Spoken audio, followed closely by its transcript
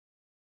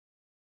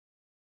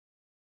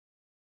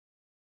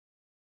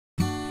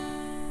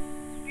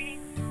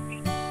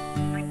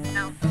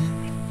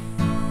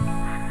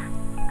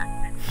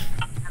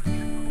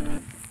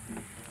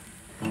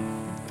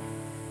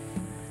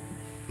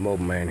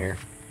mobile man here.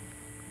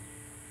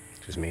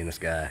 Just me and this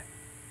guy.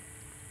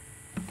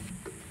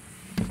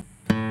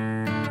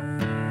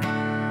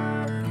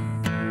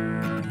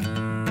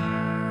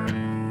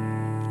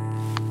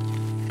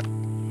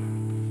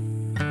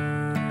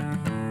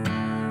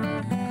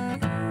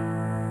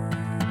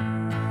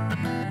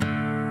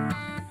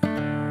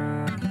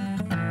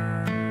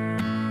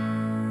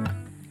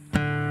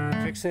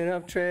 Fixing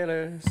up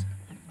trailers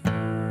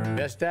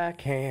best I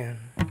can,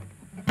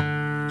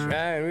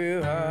 trying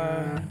real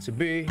hard to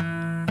be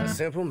a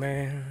simple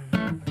man.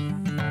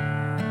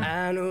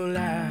 I know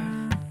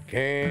life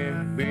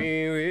can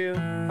be real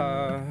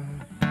hard.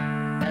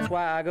 That's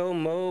why I go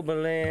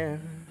mobile in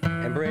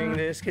and bring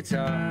this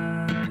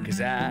guitar, 'cause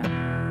I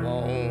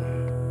want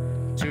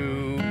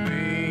to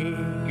be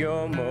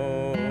your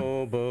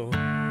mobile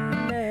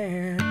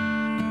man.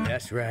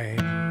 That's right,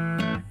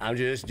 I'm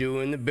just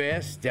doing the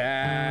best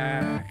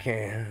I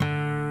can,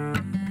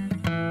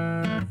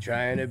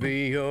 trying to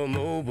be your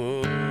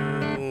mobile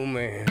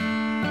man.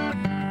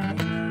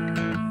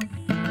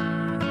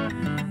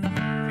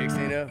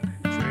 Fixing up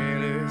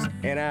trailers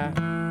and I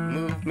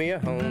moved me a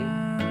home.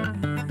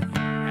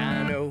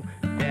 I know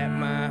that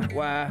my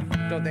wife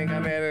don't think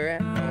I'm ever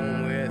at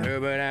home with her,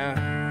 but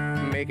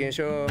I'm making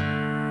sure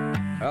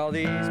all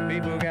these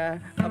people got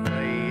a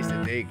place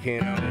that they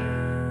can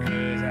own,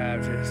 'cause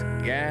I've just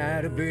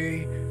gotta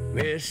be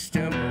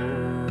Mr.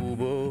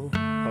 Mobile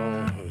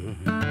Home.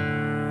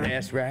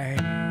 That's right,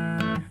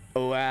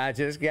 oh, I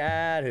just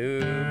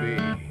gotta be.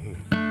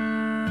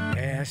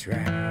 That's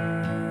right,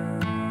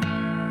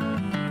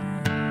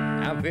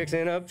 I'm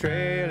fixing up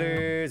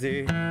trailers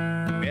the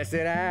best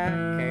that I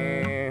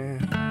can,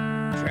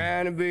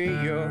 trying to be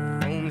your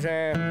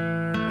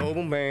hometown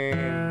mobile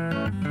man.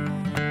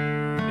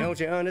 Don't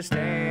you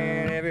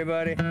understand,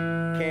 everybody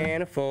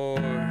can't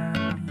afford.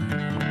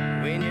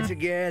 When you're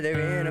together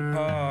in a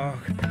park,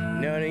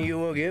 none of you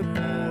will get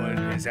bored,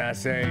 'cause I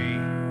say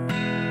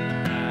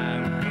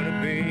I'm gonna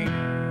be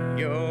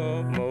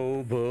your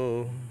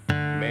mobile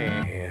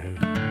man.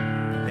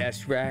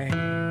 That's right,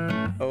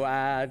 oh,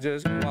 I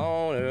just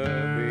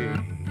wanna be.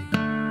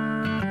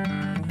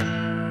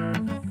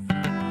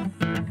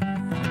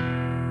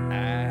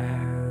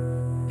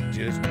 I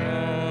just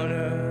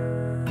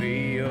wanna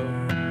be your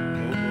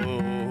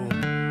mobile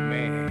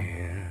man.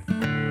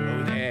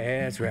 Oh,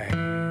 that's right,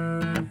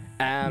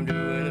 I'm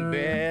doing the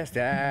best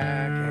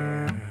I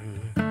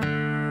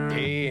can,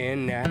 day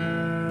and night.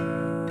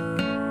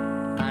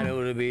 I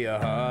know it'll be a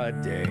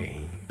hard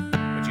day,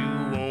 but you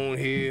won't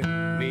hear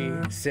me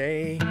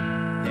say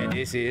that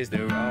this is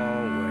the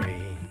wrong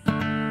way,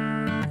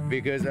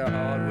 because the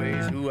hard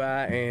way's who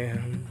I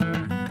am.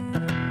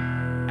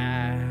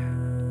 I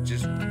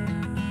just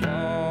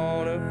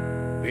wanna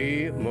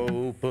be a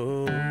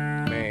mobile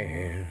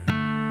man.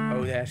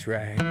 Oh, that's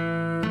right,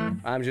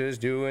 I'm just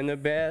doing the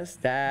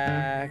best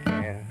I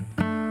can,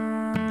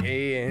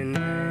 day and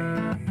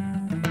night,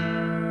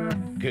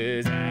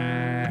 'cause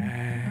I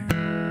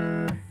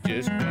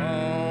just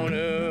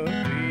wanna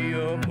be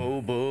a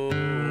mobile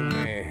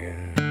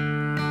man.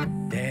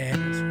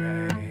 That's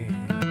right.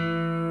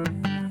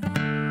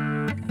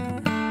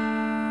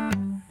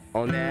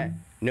 On that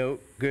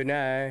note, good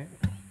night.